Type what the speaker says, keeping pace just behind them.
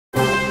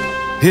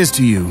Here's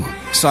to you,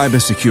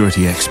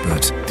 cybersecurity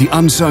experts, the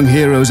unsung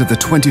heroes of the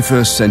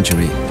 21st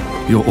century.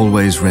 You're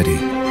always ready.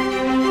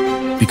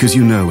 Because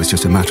you know it's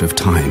just a matter of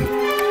time.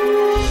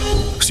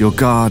 Because your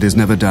guard is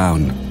never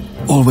down,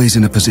 always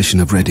in a position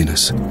of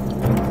readiness.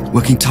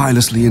 Working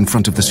tirelessly in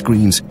front of the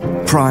screens,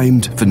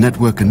 primed for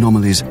network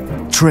anomalies,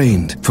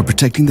 trained for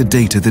protecting the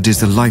data that is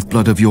the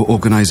lifeblood of your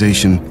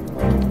organization.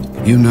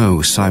 You know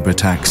cyber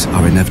attacks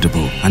are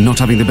inevitable, and not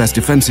having the best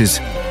defenses,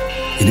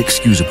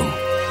 inexcusable.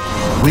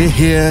 We're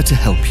here to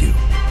help you.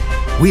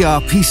 We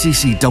are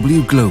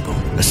PCCW Global,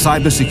 a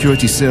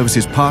cybersecurity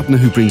services partner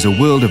who brings a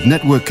world of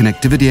network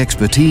connectivity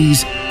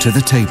expertise to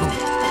the table.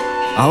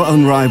 Our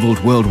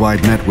unrivaled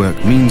worldwide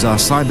network means our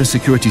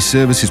cybersecurity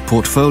services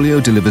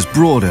portfolio delivers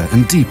broader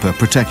and deeper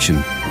protection.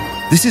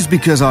 This is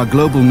because our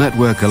global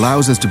network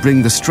allows us to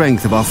bring the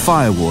strength of our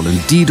firewall and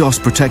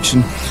DDoS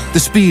protection, the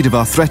speed of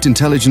our threat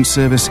intelligence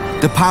service,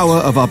 the power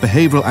of our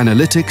behavioral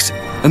analytics,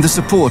 and the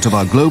support of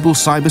our global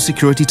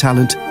cybersecurity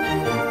talent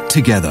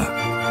together.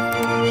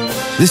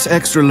 This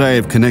extra layer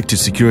of connected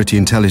security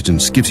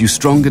intelligence gives you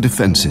stronger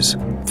defenses,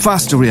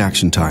 faster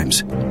reaction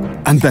times,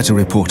 and better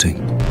reporting,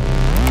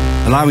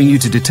 allowing you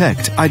to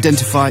detect,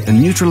 identify,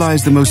 and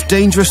neutralize the most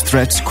dangerous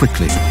threats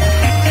quickly.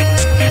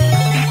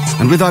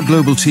 And with our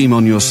global team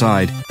on your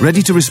side,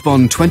 ready to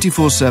respond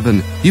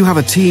 24/7, you have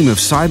a team of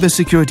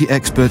cybersecurity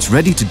experts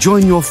ready to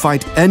join your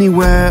fight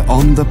anywhere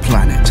on the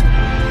planet.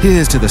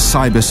 Here's to the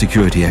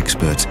cybersecurity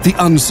experts, the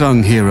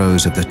unsung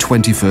heroes of the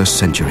 21st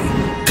century.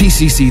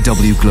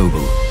 PCCW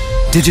Global.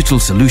 Digital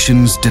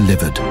solutions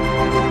delivered.